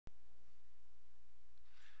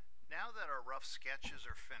rough sketches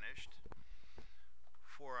are finished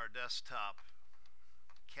for our Desktop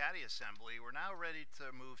Caddy Assembly, we're now ready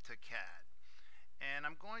to move to CAD. And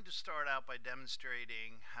I'm going to start out by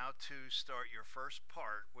demonstrating how to start your first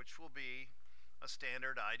part, which will be a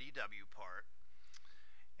standard IDW part.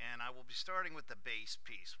 And I will be starting with the base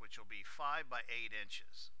piece, which will be 5 by 8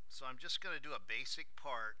 inches. So I'm just going to do a basic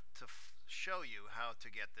part to show you how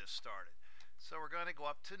to get this started. So we're going to go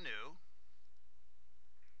up to New,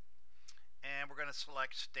 and we're going to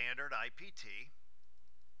select Standard IPT,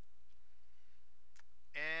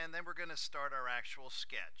 and then we're going to start our actual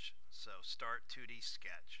sketch. So Start 2D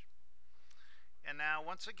Sketch. And now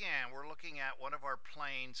once again we're looking at one of our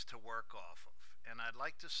planes to work off of, and I'd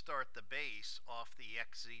like to start the base off the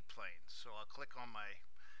XZ plane. So I'll click on my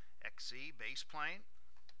XZ base plane,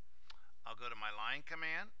 I'll go to my line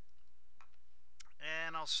command,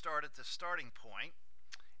 and I'll start at the starting point,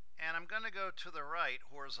 and I'm going to go to the right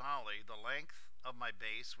horizontally the length of my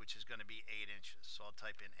base, which is going to be 8 inches. So I'll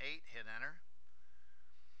type in 8, hit enter,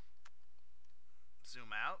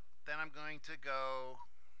 zoom out. Then I'm going to go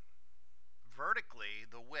vertically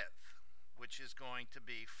the width, which is going to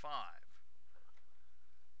be 5.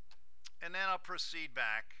 And then I'll proceed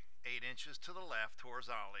back 8 inches to the left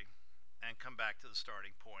horizontally and come back to the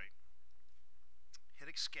starting point. Hit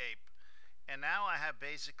escape, and now I have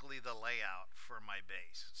basically the layout for my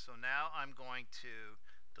base. So now I'm going to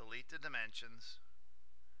delete the dimensions,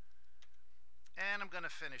 and I'm going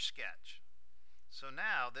to finish sketch. So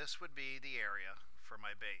now this would be the area for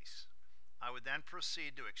my base. I would then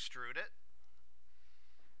proceed to extrude it,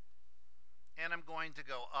 and I'm going to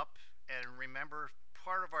go up, and remember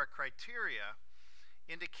part of our criteria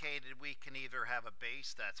indicated we can either have a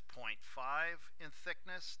base that's 0.5 in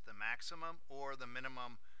thickness, the maximum, or the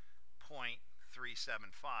minimum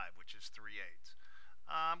 0.375, which is 3/8.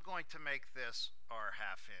 I'm going to make this our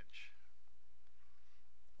 1/2 inch,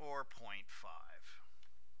 or 0.5.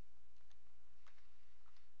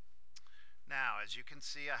 Now, as you can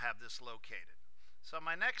see, I have this located. So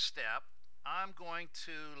my next step, I'm going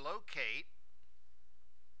to locate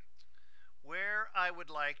where I would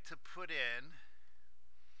like to put in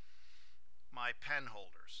my pen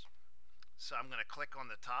holders. So I'm going to click on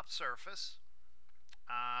the top surface.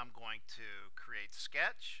 I'm going to create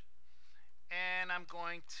sketch, and I'm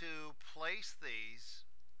going to place these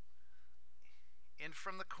in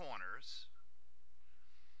from the corners.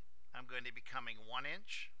 I'm going to be coming 1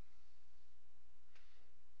 inch,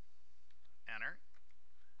 enter,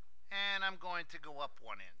 and I'm going to go up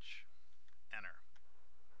 1 inch, enter.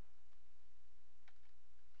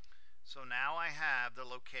 So now I have the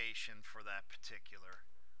location for that particular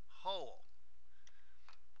hole.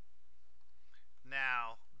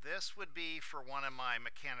 Now this would be for one of my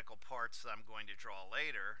mechanical parts that I'm going to draw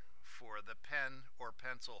later for the pen or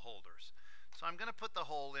pencil holders. So I'm going to put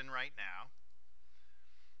the hole in right now,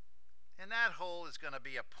 and that hole is going to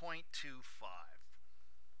be a 0.25.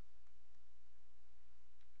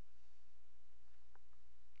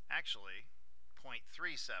 Actually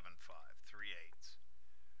 0.375, 3/8.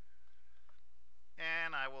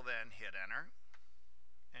 And I will then hit enter,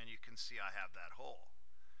 and you can see I have that hole.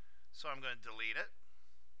 So I'm going to delete it,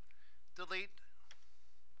 delete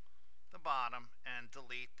the bottom, and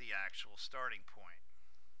delete the actual starting point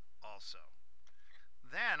also.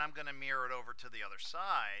 Then I'm going to mirror it over to the other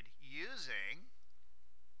side using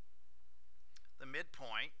the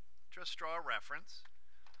midpoint, just draw a reference,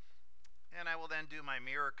 and I will then do my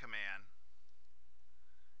mirror command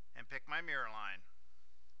and pick my mirror line,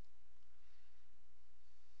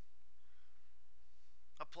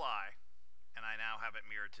 apply, and I now have it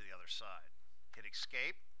mirrored to the other side. Hit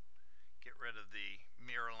escape, get rid of the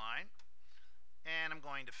mirror line, and I'm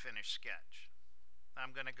going to finish sketch.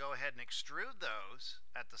 I'm going to go ahead and extrude those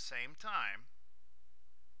at the same time.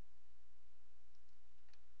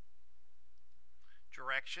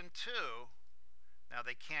 Direction 2, now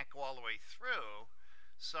they can't go all the way through,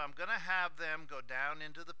 so I'm going to have them go down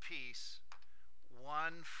into the piece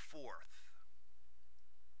 1/4,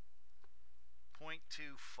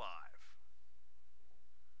 0.25.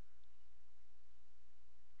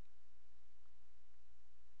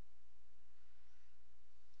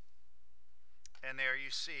 And there you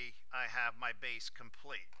see I have my base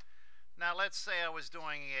complete. Now let's say I was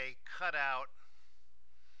doing a cutout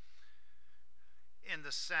in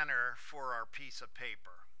the center for our piece of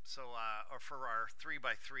paper, so or for our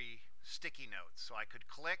 3x3 sticky notes. So I could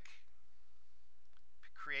click,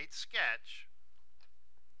 create sketch,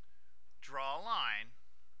 draw a line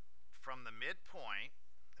from the midpoint,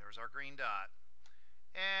 there's our green dot,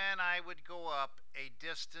 and I would go up a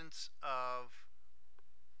distance of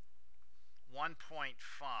 1.5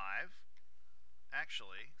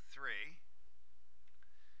 actually 3,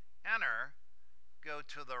 enter, go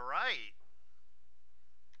to the right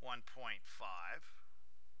 1.5,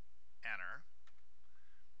 enter,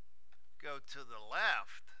 go to the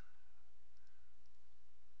left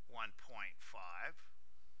 1.5,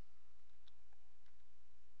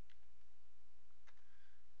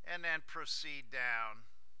 and then proceed down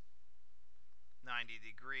 90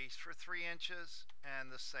 degrees for 3 inches,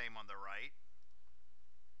 and the same on the right.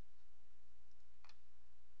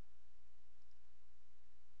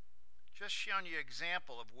 Just showing you an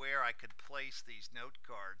example of where I could place these note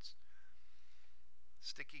cards,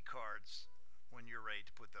 sticky cards, when you're ready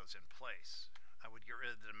to put those in place. I would get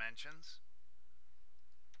rid of the dimensions,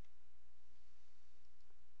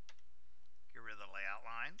 get rid of the layout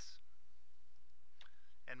lines,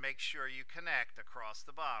 and make sure you connect across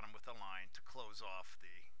the bottom with a line to close off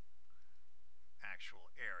the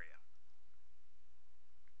actual area.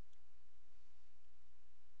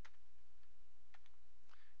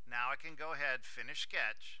 Now I can go ahead, finish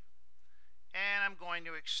sketch, and I'm going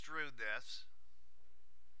to extrude this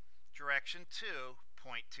direction 2.25.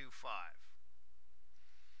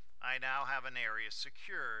 I now have an area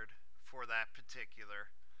secured for that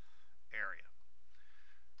particular area.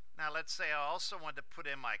 Now let's say I also want to put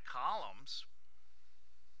in my columns,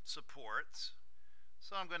 supports,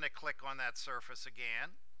 so I'm going to click on that surface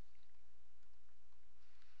again,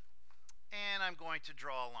 and I'm going to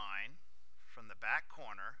draw a line from the back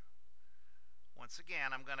corner. Once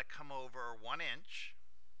again, I'm going to come over 1 inch,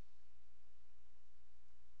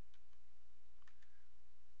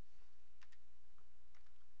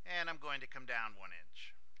 and I'm going to come down 1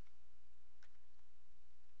 inch.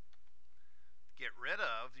 Get rid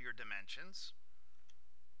of your dimensions,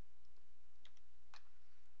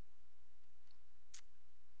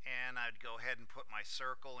 and I'd go ahead and put my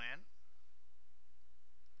circle in,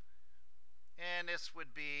 and this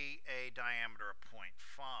would be a diameter of 0.5.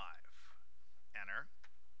 Enter,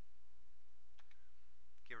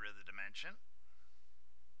 get rid of the dimension.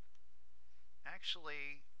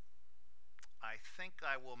 Actually, I think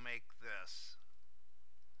I will make this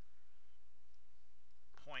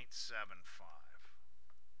 0.75.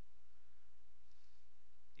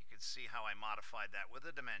 You can see how I modified that with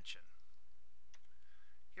a dimension.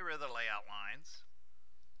 Here are the layout lines.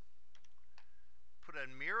 Put a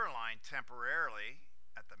mirror line temporarily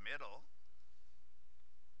at the middle.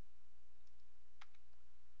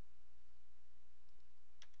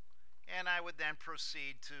 And I would then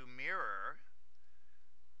proceed to mirror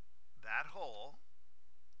that hole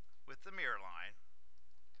with the mirror line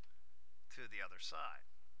to the other side.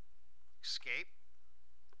 Escape,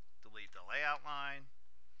 delete the layout line,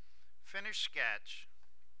 finish sketch,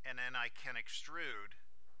 and then I can extrude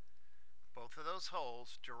both of those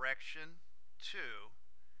holes direction to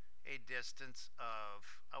a distance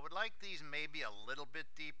of, I would like these maybe a little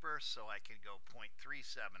bit deeper, so I can go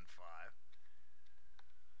 0.375.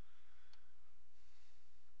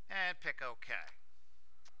 And pick OK.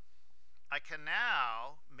 I can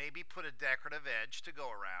now maybe put a decorative edge to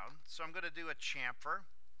go around. So I'm going to do a chamfer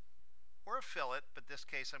or a fillet, but in this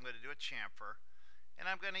case I'm going to do a chamfer. And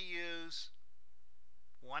I'm going to use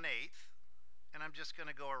 1/8, and I'm just going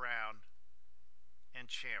to go around and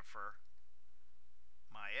chamfer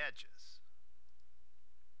my edges.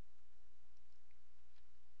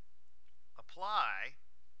 Apply,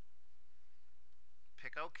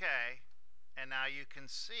 pick OK, and now you can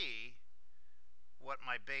see what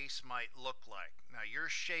my base might look like. Now your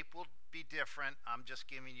shape will be different. I'm just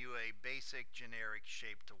giving you a basic generic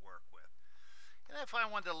shape to work with. And if I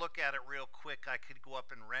wanted to look at it real quick, I could go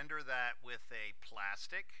up and render that with a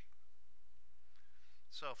plastic.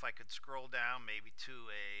 So if I could scroll down maybe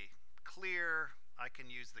to a clear, I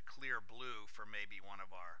can use the clear blue for maybe one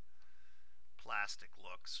of our plastic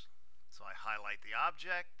looks. So I highlight the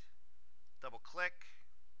object, double click,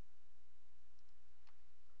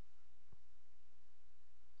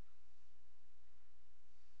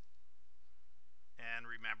 and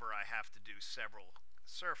remember I have to do several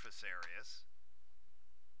surface areas.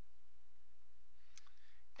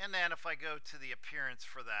 And then if I go to the appearance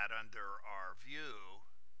for that under our view,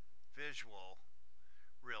 visual,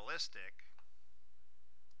 realistic,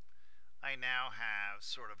 I now have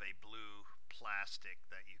sort of a blue plastic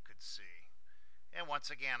that you could see. And once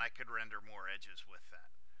again, I could render more edges with that.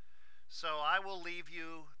 So I will leave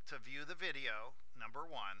you to view the video, number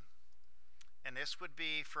 1. And this would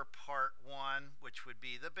be for part 1, which would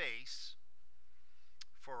be the base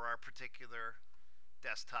for our particular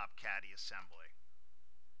Desktop Caddy Assembly.